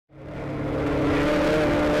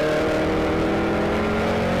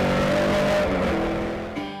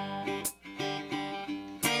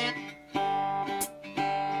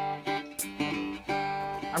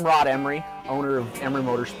I'm Rod Emory, owner of Emory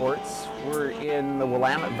Motorsports. We're in the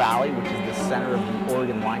Willamette Valley, which is the center of the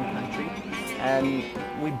Oregon wine country, and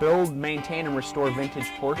we build, maintain, and restore vintage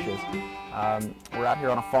Porsches. We're out here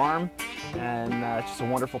on a farm, and it's just a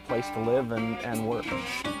wonderful place to live and work.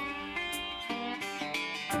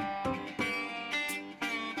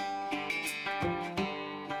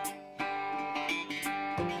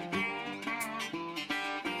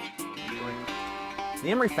 The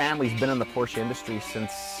Emory family's been in the Porsche industry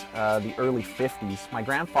since the early 50s. My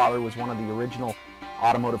grandfather was one of the original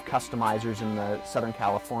automotive customizers in the Southern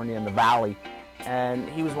California in the Valley, and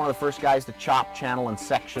he was one of the first guys to chop, channel, and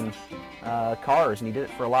section cars, and he did it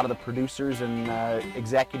for a lot of the producers and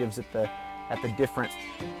executives at the different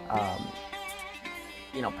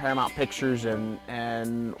Paramount Pictures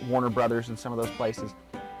and Warner Brothers and some of those places.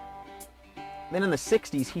 Then in the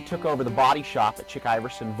 60s, he took over the body shop at Chick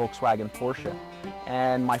Iverson Volkswagen Porsche.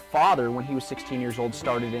 And my father, when he was 16 years old,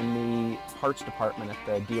 started in the parts department at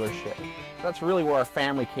the dealership. So that's really where our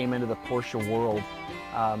family came into the Porsche world.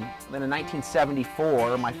 Then in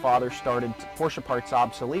 1974, my father started Porsche Parts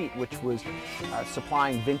Obsolete, which was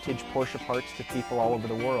supplying vintage Porsche parts to people all over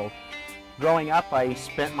the world. Growing up, I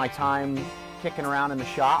spent my time kicking around in the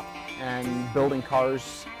shop and building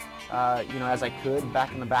cars as I could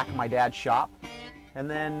back in the back of my dad's shop. And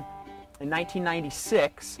then in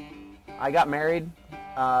 1996, I got married.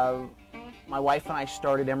 My wife and I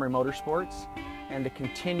started Emory Motorsports, and to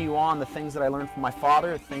continue on the things that I learned from my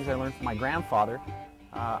father, the things I learned from my grandfather,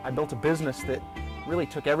 I built a business that really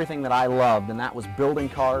took everything that I loved, and that was building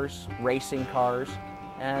cars, racing cars,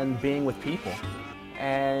 and being with people.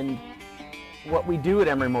 And what we do at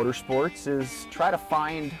Emory Motorsports is try to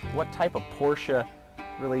find what type of Porsche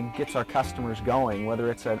really gets our customers going,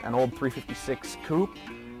 whether it's an old 356 coupe,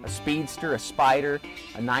 a speedster, a spider,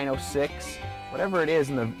 a 906, whatever it is,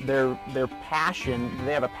 and their passion,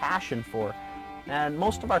 they have a passion for. And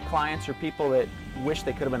most of our clients are people that wish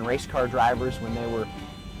they could have been race car drivers when they were,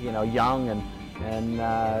 young and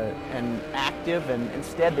active, and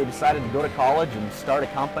instead they decided to go to college and start a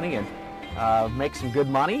company and make some good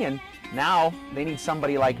money, and now they need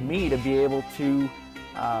somebody like me to be able to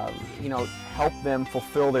help them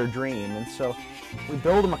fulfill their dream. And so we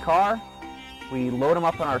build them a car, we load them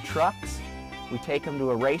up in our trucks, we take them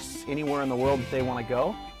to a race anywhere in the world that they want to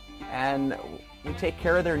go, and we take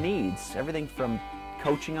care of their needs. Everything from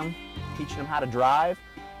coaching them, teaching them how to drive,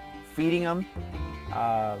 feeding them,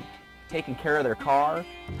 taking care of their car,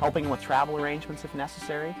 helping them with travel arrangements if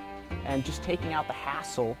necessary, and just taking out the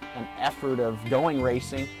hassle and effort of going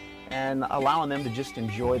racing and allowing them to just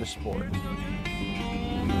enjoy the sport.